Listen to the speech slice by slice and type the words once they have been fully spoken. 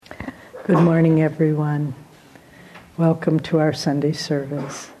Good morning, everyone. Welcome to our Sunday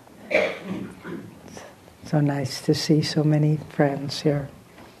service. So nice to see so many friends here.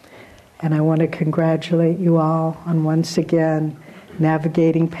 And I want to congratulate you all on once again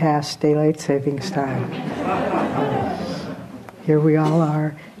navigating past daylight savings time. Here we all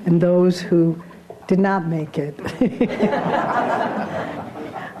are. And those who did not make it.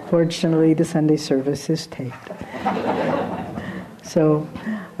 Fortunately, the Sunday service is taped. So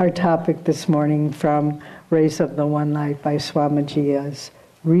our topic this morning from Rays of the One Light by Swamiji is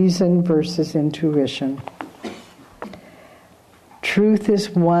Reason versus Intuition. Truth is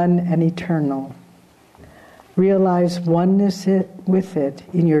one and eternal. Realize oneness with it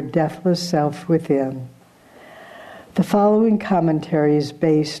in your deathless self within. The following commentary is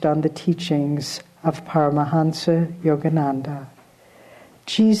based on the teachings of Paramahansa Yogananda.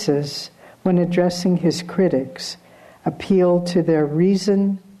 Jesus, when addressing his critics, appealed to their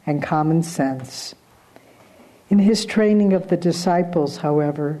reason and common sense. In his training of the disciples,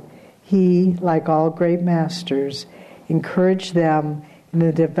 however, he, like all great masters, encouraged them in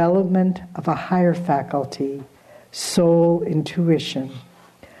the development of a higher faculty, soul intuition.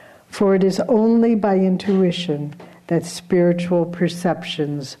 For it is only by intuition that spiritual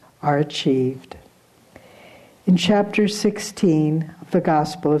perceptions are achieved. In chapter 16 of the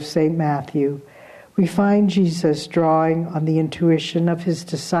Gospel of St. Matthew, we find Jesus drawing on the intuition of his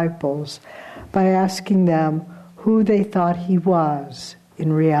disciples by asking them who they thought he was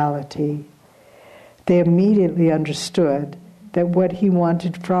in reality. They immediately understood that what he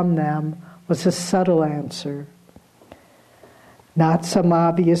wanted from them was a subtle answer, not some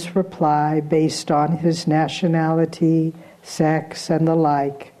obvious reply based on his nationality, sex, and the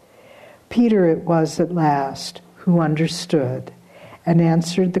like. Peter it was at last who understood and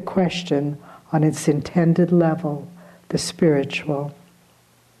answered the question on its intended level, the spiritual.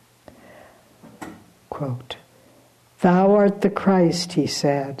 Quote, "Thou art the Christ," he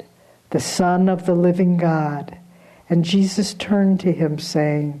said, "the Son of the living God." And Jesus turned to him,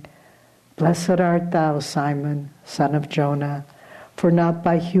 saying, "Blessed art thou, Simon, son of Jonah, for not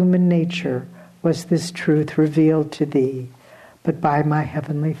by human nature was this truth revealed to thee, but by my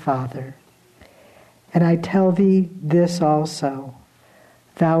heavenly Father. And I tell thee this also,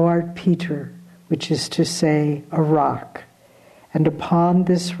 thou art Peter, which is to say, a rock, and upon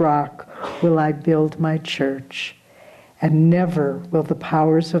this rock will I build my church, and never will the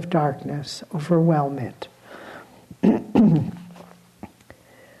powers of darkness overwhelm it."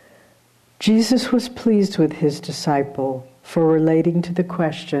 Jesus was pleased with his disciple for relating to the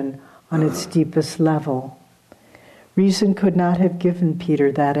question on its deepest level. Reason could not have given Peter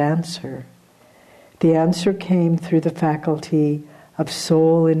that answer. The answer came through the faculty of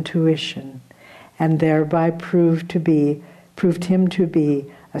soul intuition, and thereby proved him to be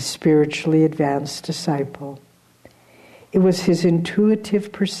a spiritually advanced disciple. It was his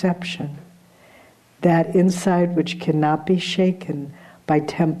intuitive perception, that insight which cannot be shaken by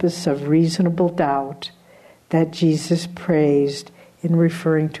tempests of reasonable doubt, that Jesus praised in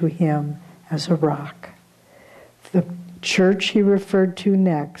referring to him as a rock. The church he referred to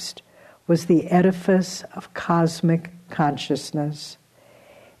next was the edifice of cosmic consciousness.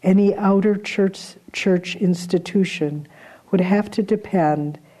 Any outer church institution would have to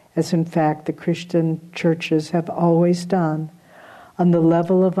depend, as in fact the Christian churches have always done, on the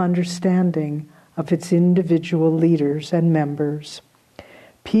level of understanding of its individual leaders and members.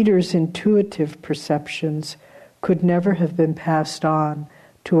 Peter's intuitive perceptions could never have been passed on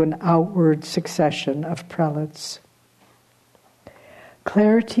to an outward succession of prelates.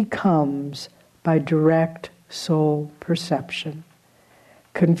 Clarity comes by direct soul perception.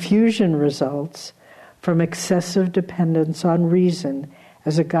 Confusion results from excessive dependence on reason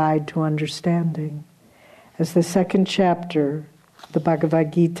as a guide to understanding. As the second chapter of the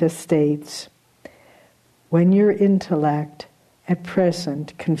Bhagavad Gita states, when your intellect, at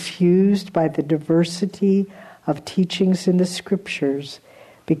present confused by the diversity of teachings in the scriptures,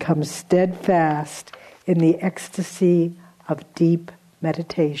 becomes steadfast in the ecstasy of deep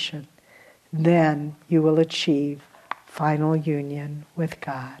meditation, then you will achieve final union with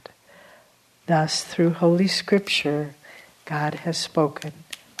God. Thus, through Holy Scripture, God has spoken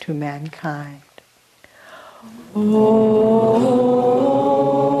to mankind. Om, Om,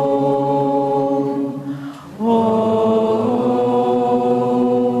 Om.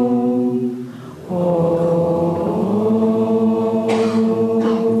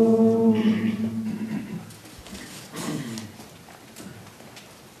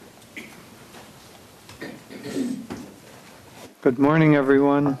 Good morning,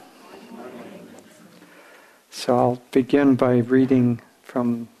 everyone. So I'll begin by reading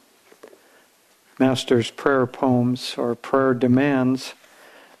from Master's prayer poems or prayer demands.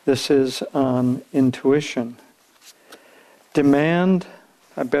 This is on intuition. Demand,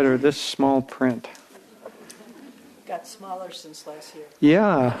 this small print. Got smaller since last year.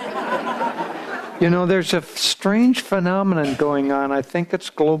 Yeah. There's a strange phenomenon going on. I think it's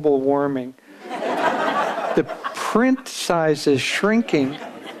global warming. The print size is shrinking,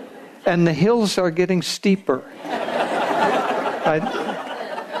 and the hills are getting steeper.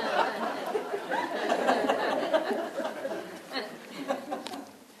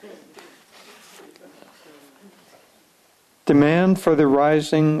 Demand for the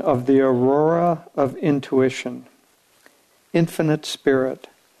rising of the aurora of intuition. Infinite Spirit,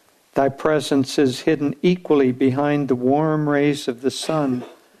 thy presence is hidden equally behind the warm rays of the sun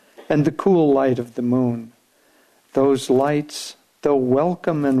and the cool light of the moon. Those lights, though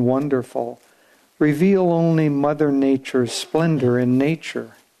welcome and wonderful, reveal only Mother Nature's splendor in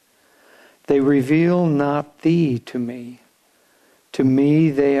nature. They reveal not thee to me. To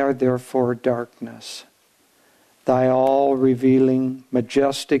me they are therefore darkness. Thy all-revealing,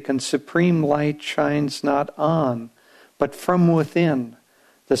 majestic, and supreme light shines not on, but from within,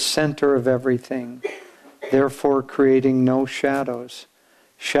 the center of everything, therefore creating no shadows.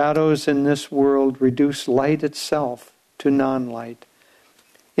 Shadows in this world reduce light itself to non-light.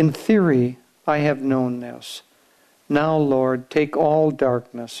 In theory, I have known this. Now, Lord, take all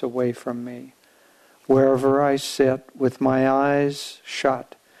darkness away from me. Wherever I sit with my eyes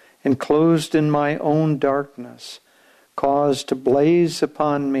shut, enclosed in my own darkness, cause to blaze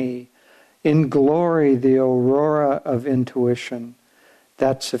upon me in glory the aurora of intuition,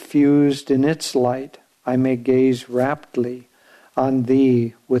 that suffused in its light I may gaze raptly on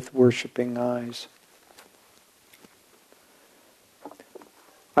thee with worshipping eyes.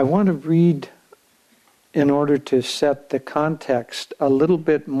 I want to read, in order to set the context, a little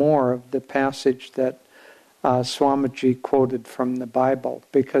bit more of the passage that Swamiji quoted from the Bible,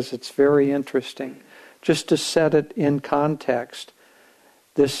 because it's very interesting. Just to set it in context,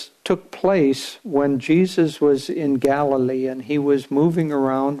 this took place when Jesus was in Galilee and he was moving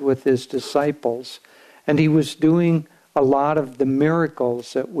around with his disciples, and he was doing a lot of the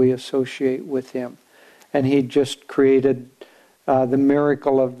miracles that we associate with him. And he just created the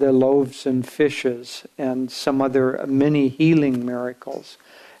miracle of the loaves and fishes and some other many healing miracles.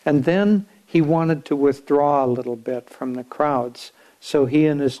 And then he wanted to withdraw a little bit from the crowds, so he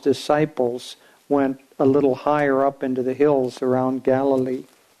and his disciples went a little higher up into the hills around Galilee.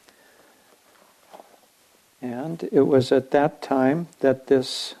 And it was at that time that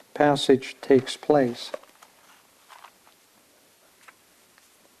this passage takes place.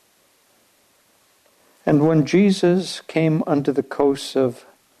 And when Jesus came unto the coasts of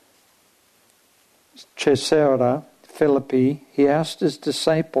Caesarea Philippi, he asked his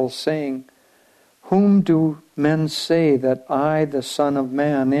disciples, saying, Whom do men say that I, the Son of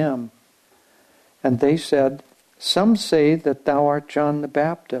Man, am? And they said, Some say that thou art John the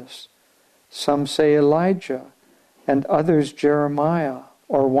Baptist, some say Elijah, and others Jeremiah,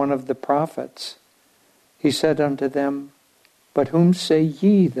 or one of the prophets. He said unto them, But whom say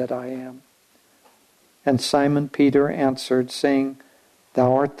ye that I am? And Simon Peter answered, saying,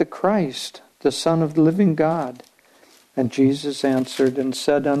 Thou art the Christ, the Son of the living God. And Jesus answered and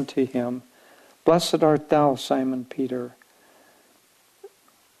said unto him, Blessed art thou, Simon Peter,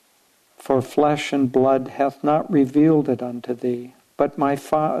 for flesh and blood hath not revealed it unto thee, but my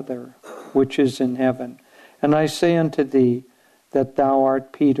Father which is in heaven. And I say unto thee that thou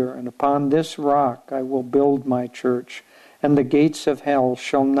art Peter, and upon this rock I will build my church, and the gates of hell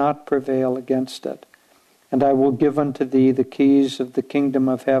shall not prevail against it. And I will give unto thee the keys of the kingdom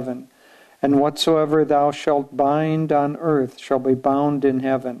of heaven. And whatsoever thou shalt bind on earth shall be bound in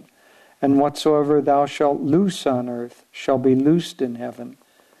heaven, and whatsoever thou shalt loose on earth shall be loosed in heaven.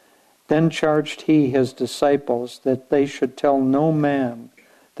 Then charged he his disciples that they should tell no man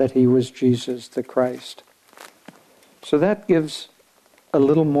that he was Jesus the Christ. So that gives a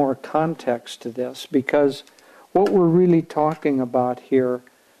little more context to this, because what we're really talking about here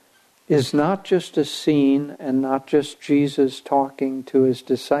is not just a scene and not just Jesus talking to his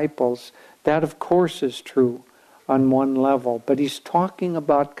disciples. That, of course, is true on one level, but he's talking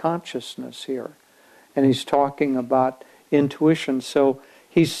about consciousness here, and he's talking about intuition. So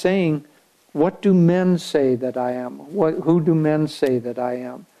he's saying, what do men say that I am? Who do men say that I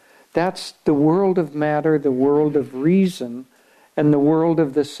am? That's the world of matter, the world of reason, and the world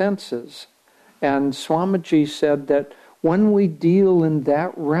of the senses. And Swamiji said that when we deal in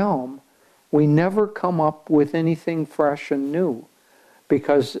that realm, we never come up with anything fresh and new.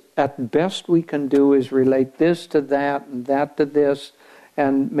 Because at best we can do is relate this to that and that to this,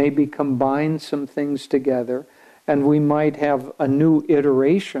 and maybe combine some things together, and we might have a new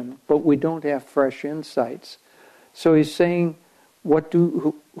iteration, but we don't have fresh insights. So he's saying,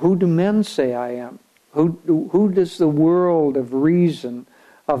 who do men say I am? Who does the world of reason,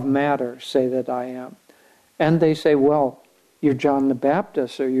 of matter, say that I am? And they say, well, you're John the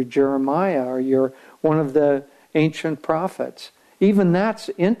Baptist, or you're Jeremiah, or you're one of the ancient prophets. Even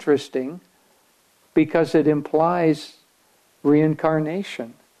that's interesting because it implies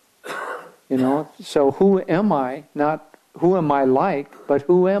reincarnation. So who am I? Not who am I like, but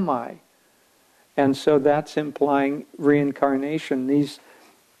who am I? And so that's implying reincarnation. These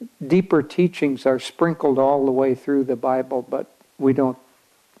deeper teachings are sprinkled all the way through the Bible, but we don't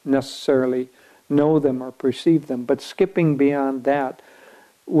necessarily know them or perceive them. But skipping beyond that,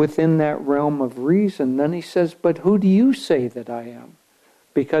 within that realm of reason, then he says, but who do you say that I am?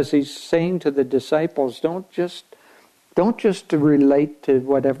 Because he's saying to the disciples, don't just relate to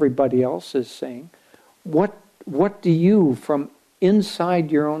what everybody else is saying. What do you, from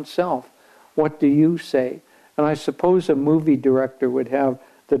inside your own self, what do you say? And I suppose a movie director would have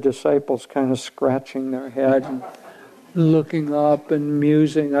the disciples kind of scratching their head and looking up and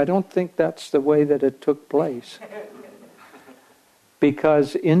musing. I don't think that's the way that it took place.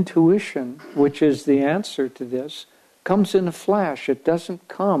 Because intuition, which is the answer to this, comes in a flash. It doesn't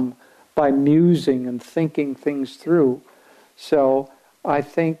come by musing and thinking things through. So I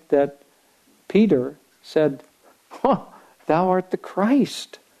think that Peter said, thou art the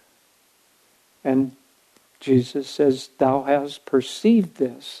Christ. And Jesus says, thou hast perceived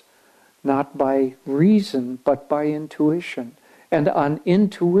this, not by reason, but by intuition. And on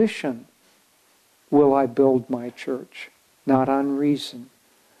intuition will I build my church, not on reason.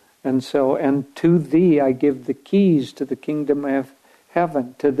 And so, and to thee I give the keys to the kingdom of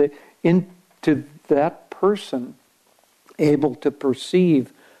heaven, to that person able to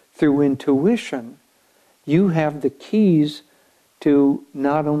perceive through intuition. You have the keys to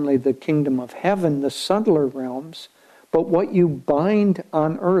not only the kingdom of heaven, the subtler realms, but what you bind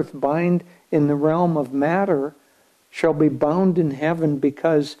on earth, bind in the realm of matter, shall be bound in heaven,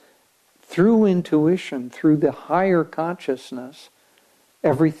 because through intuition, through the higher consciousness,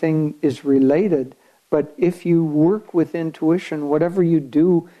 everything is related. But if you work with intuition, whatever you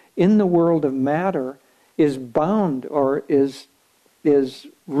do in the world of matter is bound or is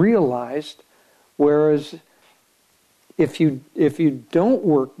realized, whereas if you don't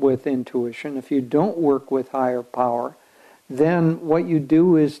work with intuition, if you don't work with higher power, then what you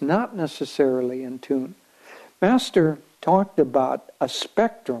do is not necessarily in tune. Master talked about a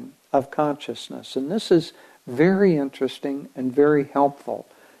spectrum of consciousness, and this is very interesting and very helpful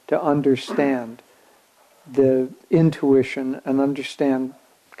to understand the intuition and understand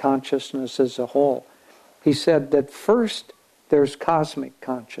consciousness as a whole. He said that first there's cosmic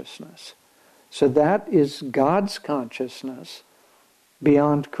consciousness. So that is God's consciousness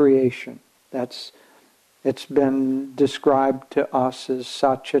beyond creation. It's been described to us as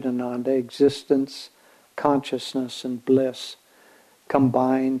Satchidananda, existence, consciousness, and bliss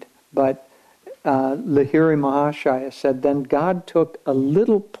combined. But Lahiri Mahashaya said, then God took a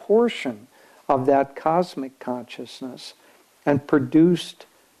little portion of that cosmic consciousness and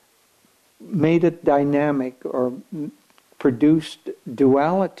made it dynamic, or produced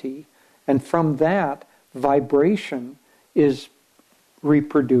duality, and from that, vibration is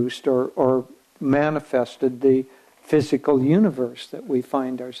reproduced or manifested, the physical universe that we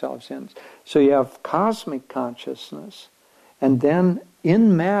find ourselves in. So you have cosmic consciousness, and then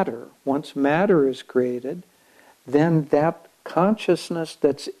in matter, once matter is created, then that consciousness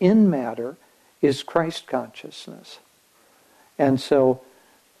that's in matter is Christ consciousness. And so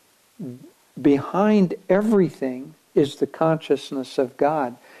behind everything is the consciousness of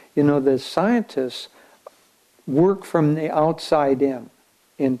God. The scientists work from the outside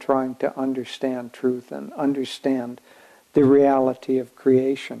in trying to understand truth and understand the reality of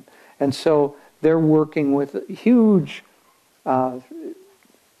creation. And so they're working with a huge,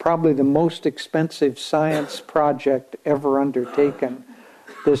 probably the most expensive science project ever undertaken,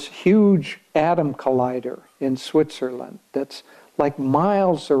 this huge atom collider in Switzerland that's like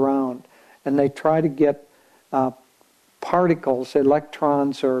miles around, and they try to get particles,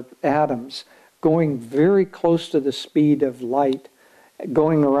 electrons or atoms, going very close to the speed of light,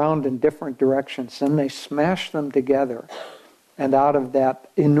 going around in different directions. Then they smash them together, and out of that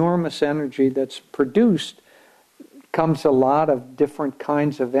enormous energy that's produced comes a lot of different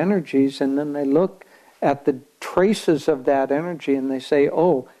kinds of energies, and then they look at the traces of that energy and they say,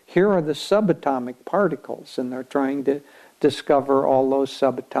 oh, here are the subatomic particles, and they're trying to discover all those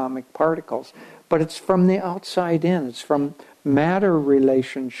subatomic particles. But it's from the outside in. It's from matter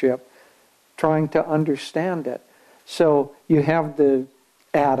relationship, trying to understand it. So you have the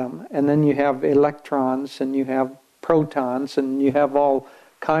atom, and then you have electrons, and you have protons, and you have all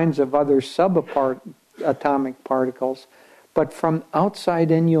kinds of other subatomic particles. But from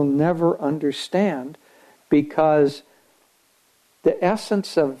outside in, you'll never understand, because the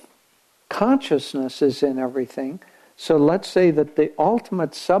essence of consciousness is in everything. So let's say that the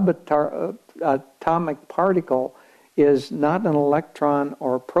ultimate subatomic particle is not an electron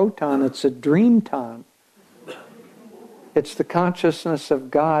or a proton, it's a dreamton. It's the consciousness of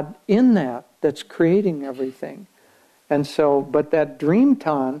God in that's creating everything. And so, but that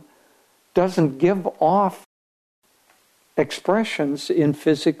dreamton doesn't give off expressions in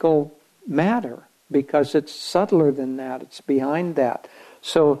physical matter, because it's subtler than that, it's behind that.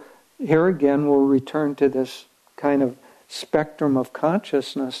 So here again we'll return to this kind of spectrum of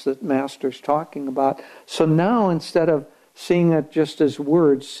consciousness that Master's talking about. So now, instead of seeing it just as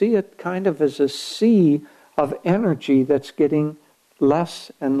words, see it kind of as a sea of energy that's getting less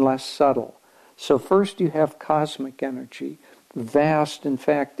and less subtle. So first you have cosmic energy, vast, in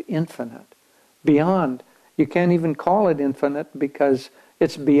fact, infinite, beyond. You can't even call it infinite because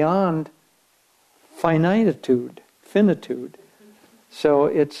it's beyond finitude. So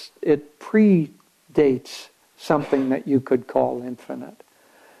it predates something that you could call infinite.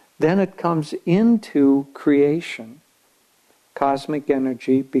 Then it comes into creation. Cosmic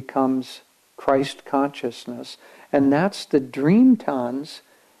energy becomes Christ consciousness, and that's the dreamtons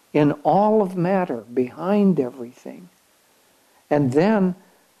in all of matter, behind everything. And then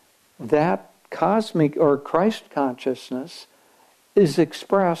that cosmic or Christ consciousness is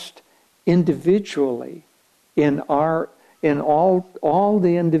expressed individually in all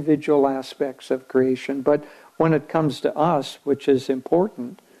the individual aspects of creation. But when it comes to us, which is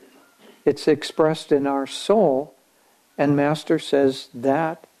important, it's expressed in our soul, and Master says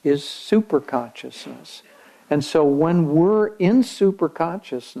that is superconsciousness. And so when we're in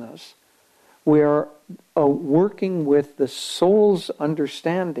superconsciousness, we are working with the soul's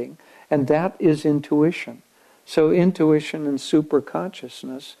understanding, and that is intuition. So intuition and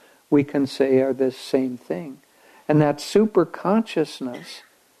superconsciousness, we can say, are the same thing. And that superconsciousness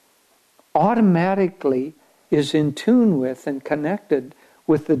automatically is in tune with and connected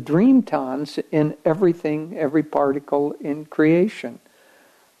with the dreamtons in everything, every particle in creation.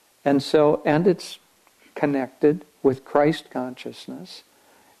 And so, and it's connected with Christ consciousness,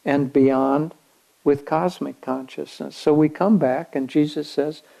 and beyond with cosmic consciousness. So we come back and Jesus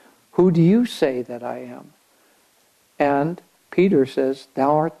says, "Who do you say that I am?" And Peter says,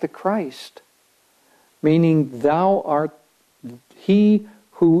 "Thou art the Christ," meaning thou art he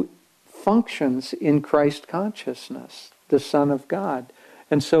who functions in Christ consciousness, the Son of God.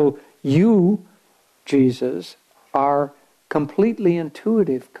 And so you, Jesus, are completely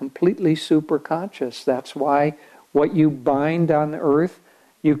intuitive, completely superconscious. That's why what you bind on earth,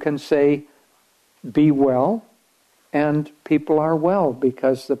 you can say, "Be well," and people are well,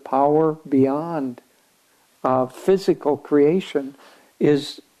 because the power beyond physical creation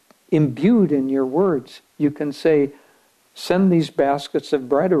is imbued in your words. You can say, "Send these baskets of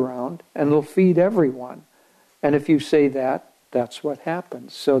bread around and it'll feed everyone." And if you say that, that's what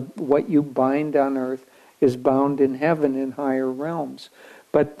happens. So what you bind on earth is bound in heaven in higher realms.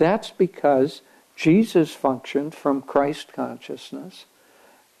 But that's because Jesus functioned from Christ consciousness,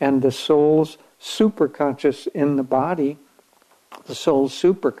 and the soul's superconscious in the body, the soul's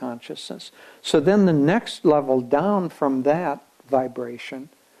superconsciousness. So then the next level down from that vibration,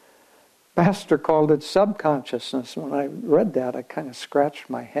 Master called it subconsciousness. When I read that, I kind of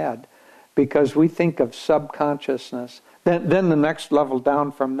scratched my head, because we think of subconsciousness. Then the next level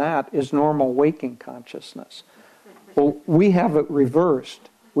down from that is normal waking consciousness. Well, we have it reversed.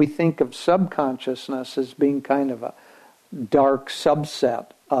 We think of subconsciousness as being kind of a dark subset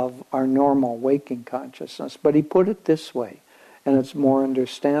of our normal waking consciousness. But he put it this way, and it's more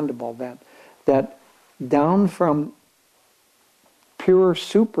understandable, that down from pure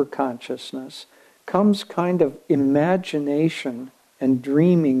superconsciousness comes kind of imagination and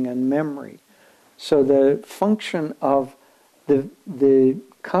dreaming and memory. So the function of the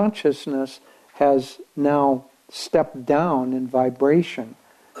consciousness has now stepped down in vibration.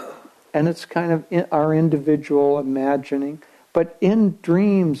 And it's kind of our individual imagining. But in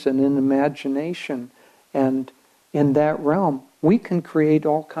dreams and in imagination and in that realm, we can create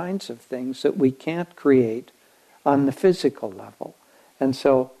all kinds of things that we can't create on the physical level. And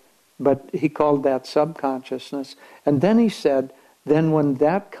so, but he called that subconsciousness. And then he said, then when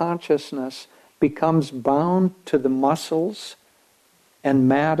that consciousness becomes bound to the muscles and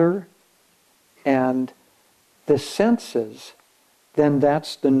matter and the senses, then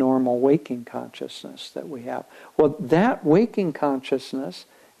that's the normal waking consciousness that we have. Well, that waking consciousness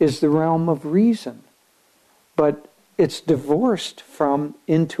is the realm of reason, but it's divorced from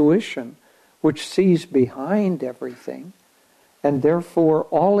intuition, which sees behind everything, and therefore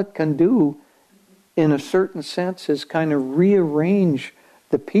all it can do, in a certain sense, is kind of rearrange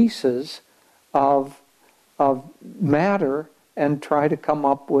the pieces of matter and try to come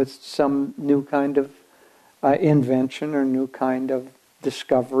up with some new kind of invention or new kind of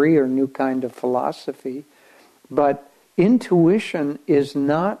discovery or new kind of philosophy. But intuition is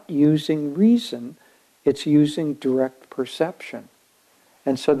not using reason, it's using direct perception.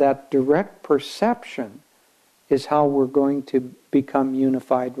 And so that direct perception is how we're going to become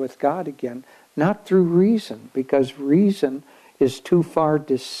unified with God again. Not through reason, because reason is too far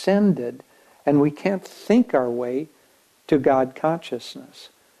descended and we can't think our way to God consciousness.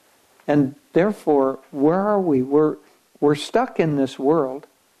 And therefore, where are we? We're stuck in this world.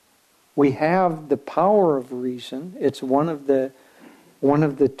 We have the power of reason. It's one of the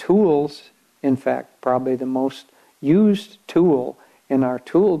tools, in fact, probably the most used tool in our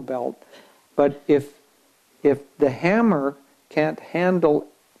tool belt. But if the hammer can't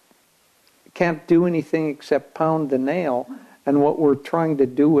do anything except pound the nail, and what we're trying to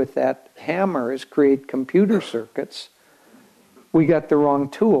do with that hammer is create computer circuits, we got the wrong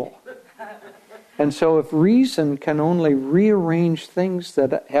tool. And so if reason can only rearrange things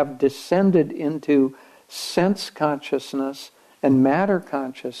that have descended into sense consciousness and matter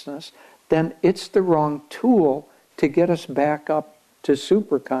consciousness, then it's the wrong tool to get us back up to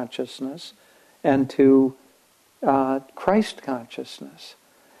super consciousness and to Christ consciousness.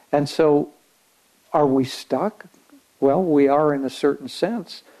 And so are we stuck? Well, we are in a certain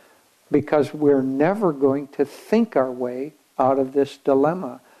sense, because we're never going to think our way out of this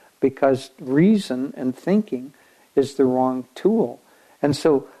dilemma, because reason and thinking is the wrong tool. And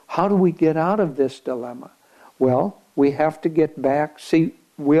so how do we get out of this dilemma? Well, we have to get back. See,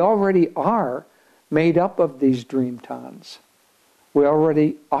 we already are made up of these dreamtons. We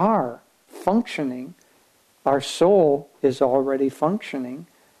already are functioning. Our soul is already functioning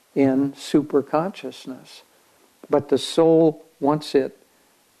in superconsciousness. But the soul, once it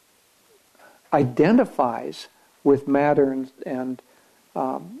identifies with matter and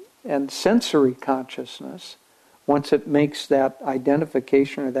sensory consciousness, once it makes that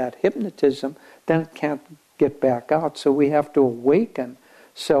identification or that hypnotism, then it can't get back out. So we have to awaken.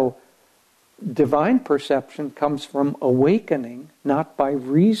 So divine perception comes from awakening, not by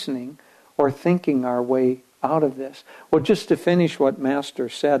reasoning or thinking our way out of this. Well, just to finish what Master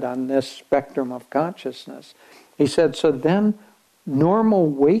said on this spectrum of consciousness, he said, so then normal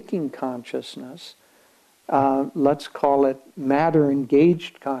waking consciousness, let's call it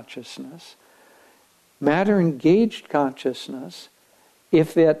matter-engaged consciousness. Matter-engaged consciousness,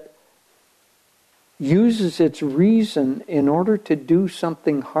 if it uses its reason in order to do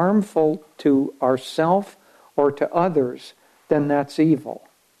something harmful to ourself or to others, then that's evil.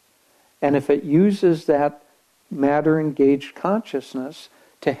 And if it uses that matter-engaged consciousness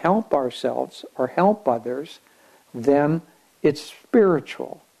to help ourselves or help others, then it's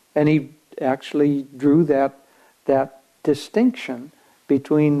spiritual. And he actually drew that distinction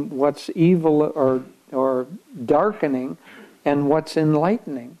between what's evil or darkening and what's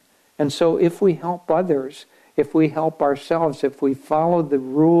enlightening. And so if we help others, if we help ourselves, if we follow the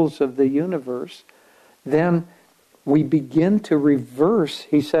rules of the universe, then we begin to reverse.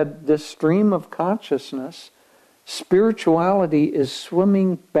 He said this stream of consciousness, spirituality is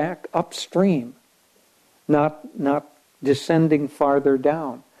swimming back upstream, not descending farther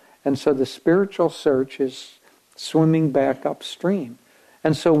down. And so the spiritual search is swimming back upstream.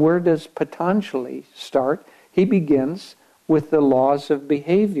 And so where does Patanjali start? He begins with the laws of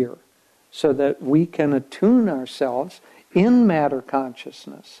behavior so that we can attune ourselves in matter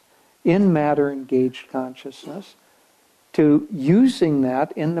consciousness, in matter-engaged consciousness, to using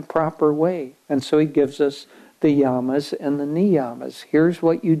that in the proper way. And so he gives us the yamas and the niyamas. Here's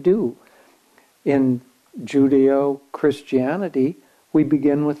what you do. In Judeo-Christianity, we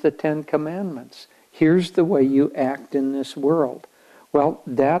begin with the Ten Commandments. Here's the way you act in this world. Well,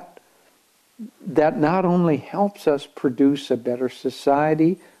 that not only helps us produce a better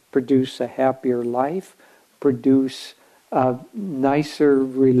society, produce a happier life, produce nicer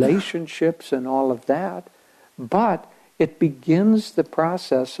relationships and all of that, but it begins the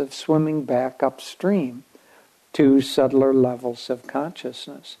process of swimming back upstream to subtler levels of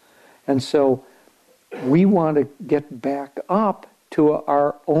consciousness. And so we want to get back up to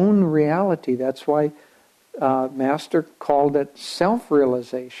our own reality. That's why Master called it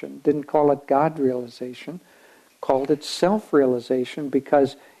self-realization, didn't call it God realization, called it self-realization,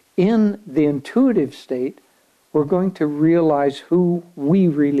 because in the intuitive state, we're going to realize who we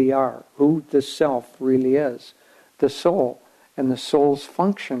really are, who the self really is, the soul. And the soul's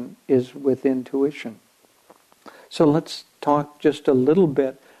function is with intuition. So let's talk just a little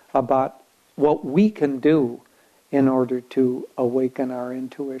bit about what we can do in order to awaken our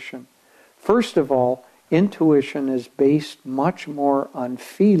intuition. First of all, intuition is based much more on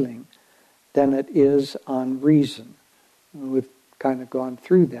feeling than it is on reason. We've kind of gone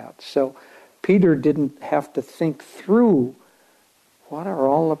through that. So Peter didn't have to think through what are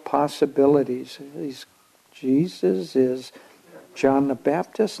all the possibilities. Jesus is John the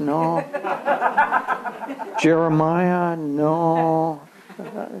Baptist? No. Jeremiah? No.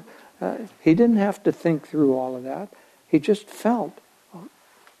 He didn't have to think through all of that. He just felt,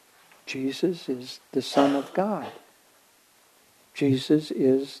 Jesus is the Son of God. Jesus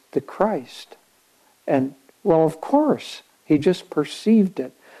is the Christ. And, well, of course, he just perceived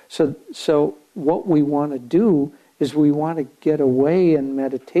it. So what we want to do is we want to get away in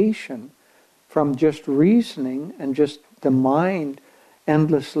meditation from just reasoning and just the mind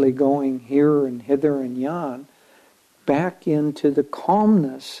endlessly going here and hither and yon, back into the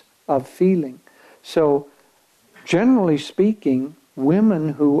calmness of feeling. So, generally speaking, women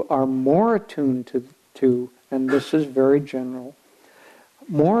who are more attuned to and this is very general,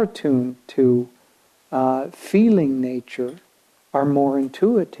 more attuned to feeling nature are more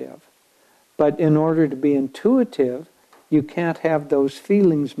intuitive. But in order to be intuitive, you can't have those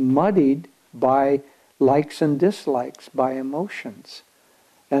feelings muddied by likes and dislikes, by emotions.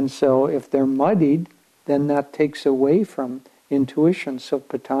 And so if they're muddied, then that takes away from intuition. So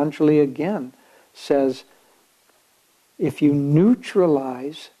Patanjali again says, if you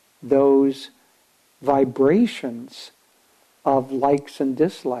neutralize those vibrations of likes and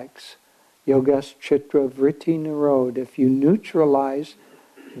dislikes, yogas chitra vritti nirod, if you neutralize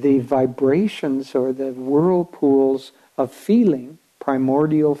the vibrations or the whirlpools of feeling,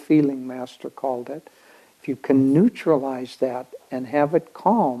 primordial feeling, Master called it, if you can neutralize that and have it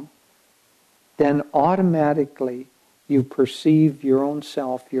calm, then automatically you perceive your own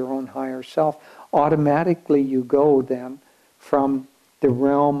self, your own higher self. Automatically you go then from the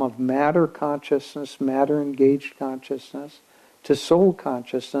realm of matter consciousness, matter-engaged consciousness, to soul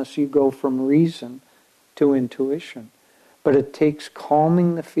consciousness. You go from reason to intuition. But it takes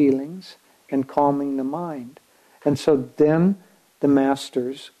calming the feelings and calming the mind. And so then the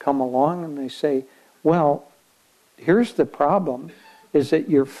masters come along and they say, well, here's the problem, is that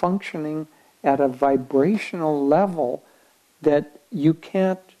you're functioning at a vibrational level that you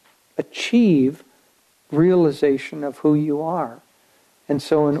can't achieve realization of who you are. And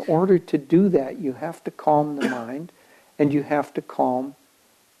so in order to do that, you have to calm the mind and you have to calm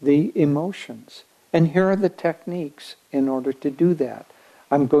the emotions. And here are the techniques in order to do that.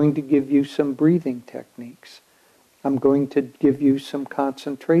 I'm going to give you some breathing techniques. I'm going to give you some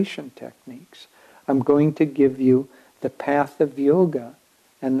concentration techniques. I'm going to give you the path of yoga,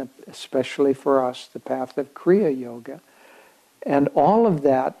 and especially for us, the path of Kriya Yoga. And all of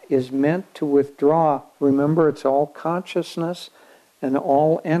that is meant to withdraw. Remember, it's all consciousness and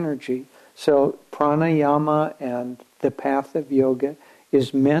all energy. So pranayama and the path of yoga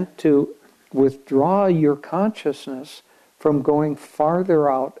is meant to withdraw your consciousness from going farther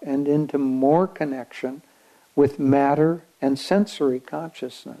out and into more connection with matter and sensory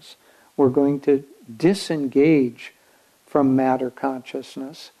consciousness. We're going to disengage from matter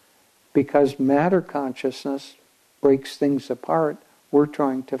consciousness because matter consciousness breaks things apart. We're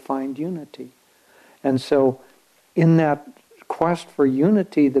trying to find unity. And so in that quest for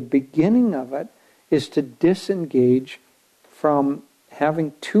unity, the beginning of it is to disengage from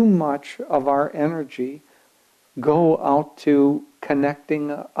having too much of our energy go out to connecting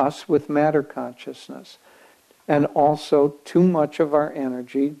us with matter consciousness. And also too much of our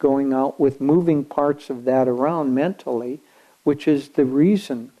energy going out with moving parts of that around mentally, which is the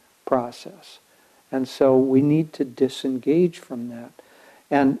reason process. And so we need to disengage from that.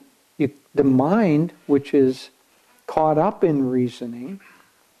 And the mind, which is caught up in reasoning,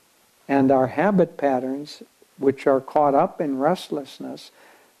 and our habit patterns, which are caught up in restlessness,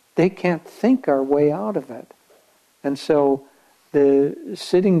 they can't think our way out of it. And so the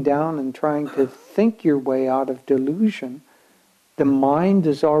sitting down and trying to think your way out of delusion, the mind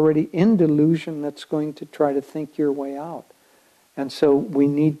is already in delusion that's going to try to think your way out. And so we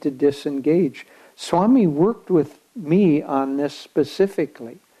need to disengage. Swami worked with me on this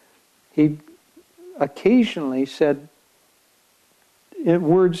specifically. He occasionally said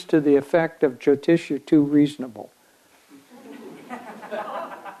words to the effect of, Jyotish, you're too reasonable.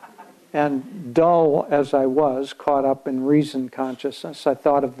 And dull as I was, caught up in reason consciousness, I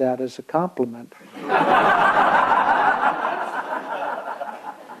thought of that as a compliment.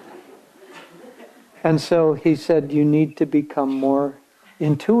 And so he said, you need to become more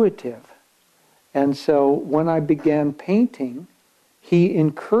intuitive. And so when I began painting, he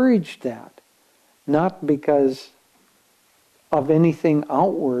encouraged that, not because of anything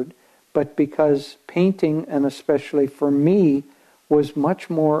outward, but because painting, and especially for me, was much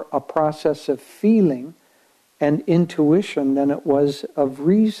more a process of feeling and intuition than it was of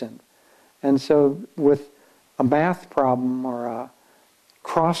reason. And so with a math problem or a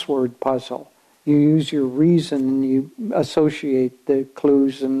crossword puzzle, you use your reason and you associate the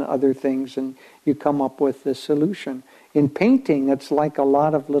clues and other things and you come up with the solution. In painting, it's like a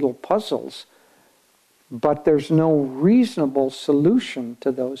lot of little puzzles, but there's no reasonable solution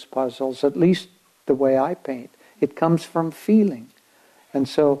to those puzzles, at least the way I paint. It comes from feeling. And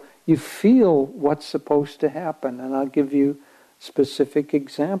so you feel what's supposed to happen. And I'll give you a specific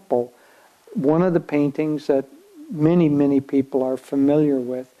example. One of the paintings that many, many people are familiar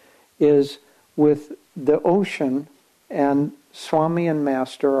with is with the ocean, and Swami and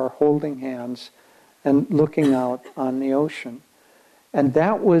Master are holding hands and looking out on the ocean. And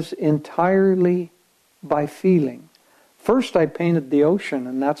that was entirely by feeling. First I painted the ocean,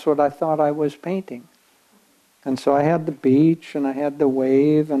 and that's what I thought I was painting. And so I had the beach, and I had the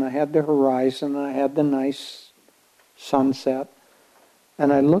wave, and I had the horizon, and I had the nice sunset.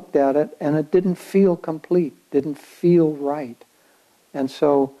 And I looked at it, and it didn't feel complete, didn't feel right. And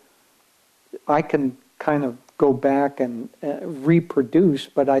so I can kind of go back and reproduce,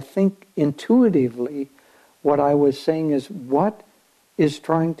 but I think intuitively what I was saying is, what is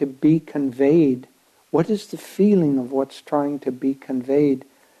trying to be conveyed? What is the feeling of what's trying to be conveyed?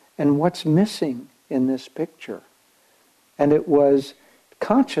 And what's missing in this picture? And it was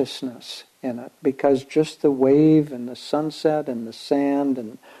consciousness in it, because just the wave and the sunset and the sand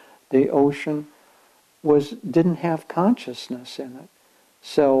and the ocean didn't have consciousness in it.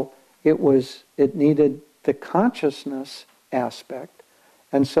 So it needed the consciousness aspect.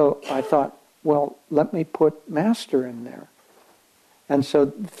 And so I thought, well, let me put Master in there. And so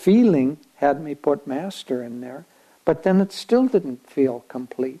feeling had me put Master in there, but then it still didn't feel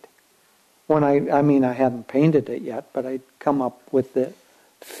complete. When I hadn't painted it yet, but I'd come up with the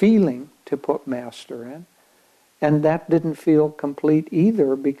feeling to put Master in. And that didn't feel complete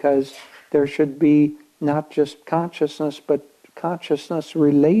either, because there should be not just consciousness, but consciousness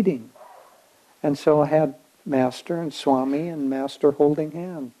relating. And so I had Master and Swami, and Master holding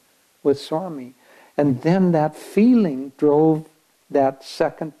hand with Swami. And then that feeling drove that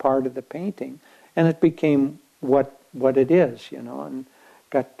second part of the painting, and it became what it is, and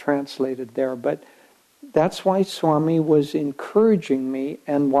got translated there. But that's why Swami was encouraging me,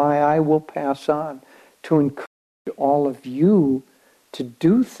 and why I will pass on to encourage all of you to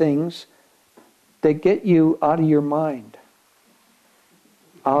do things that get you out of your mind,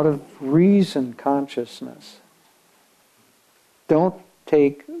 out of reason consciousness. Don't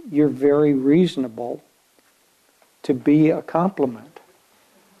take your very reasonable to be a compliment.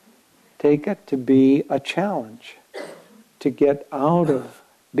 Take it to be a challenge, to get out of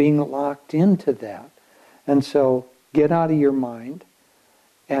being locked into that. And so get out of your mind,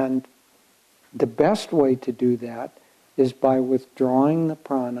 and the best way to do that is by withdrawing the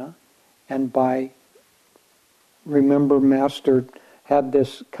prana, and by, remember Master had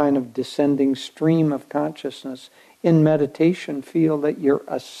this kind of descending stream of consciousness. In meditation, feel that you're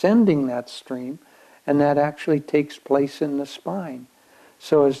ascending that stream, and that actually takes place in the spine.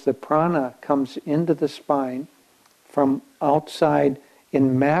 So as the prana comes into the spine from outside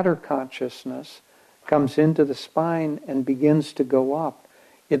in matter consciousness, comes into the spine and begins to go up,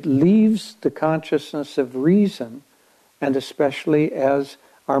 it leaves the consciousness of reason, and especially as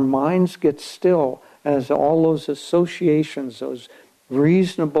our minds get still, and as all those associations, those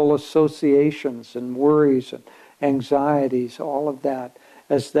reasonable associations and worries and anxieties, all of that,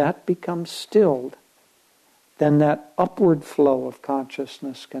 as that becomes stilled, then that upward flow of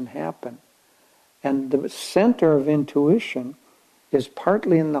consciousness can happen. And the center of intuition is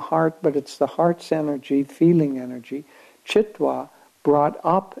partly in the heart, but it's the heart's energy, feeling energy, Chitwa, brought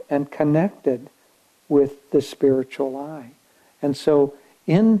up and connected with the spiritual eye. And so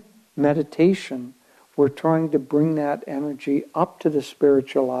in meditation, we're trying to bring that energy up to the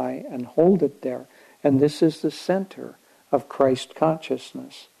spiritual eye and hold it there. And this is the center of Christ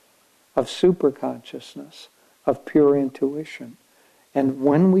consciousness, of superconsciousness, of pure intuition. And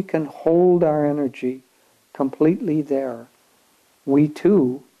when we can hold our energy completely there, we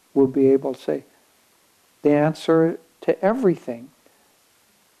too will be able to say, the answer to everything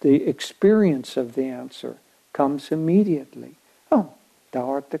the experience of the answer comes immediately. Oh, thou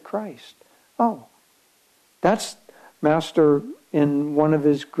art the Christ. Oh, that's Master in one of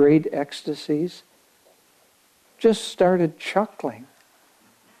his great ecstasies just started chuckling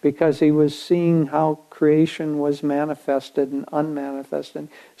because he was seeing how creation was manifested and unmanifested.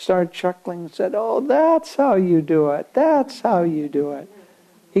 Started chuckling and said, oh, that's how you do it. That's how you do it.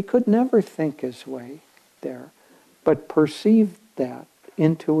 He could never think his way there, but perceived that.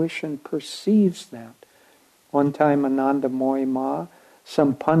 Intuition perceives that. One time Anandamoyi Ma,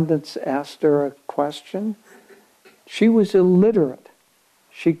 some pundits asked her a question. She was illiterate.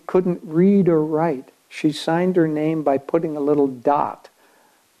 She couldn't read or write. She signed her name by putting a little dot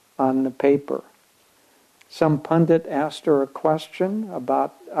on the paper. Some pundit asked her a question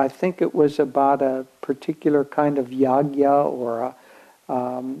about, I think it was about a particular kind of yagya or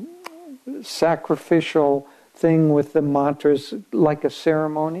a sacrificial thing with the mantras, like a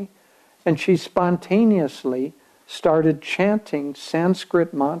ceremony. And she spontaneously started chanting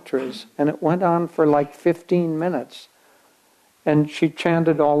Sanskrit mantras, and it went on for like 15 minutes. And she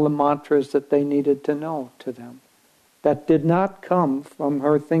chanted all the mantras that they needed to know to them. That did not come from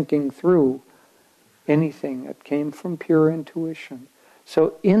her thinking through anything. It came from pure intuition.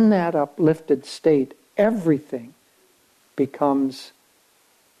 So in that uplifted state, everything becomes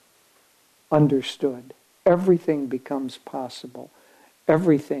understood. Everything becomes possible.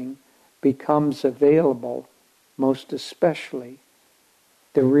 Everything becomes available, most especially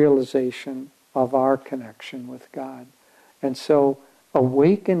the realization of our connection with God. And so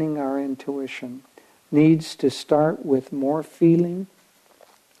awakening our intuition needs to start with more feeling,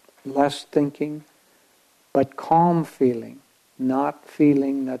 less thinking, but calm feeling, not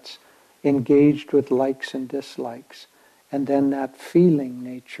feeling that's engaged with likes and dislikes. And then that feeling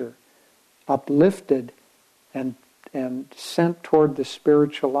nature, uplifted and sent toward the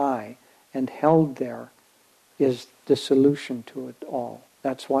spiritual eye and held there, is the solution to it all.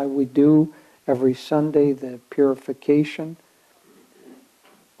 That's why we do every Sunday the purification.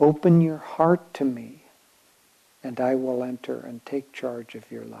 Open your heart to me, and I will enter and take charge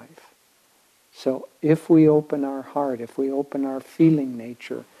of your life. So if we open our heart, if we open our feeling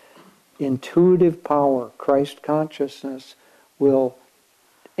nature, intuitive power, Christ consciousness, will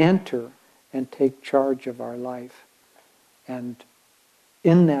enter and take charge of our life. And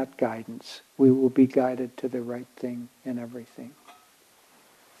in that guidance, we will be guided to the right thing in everything.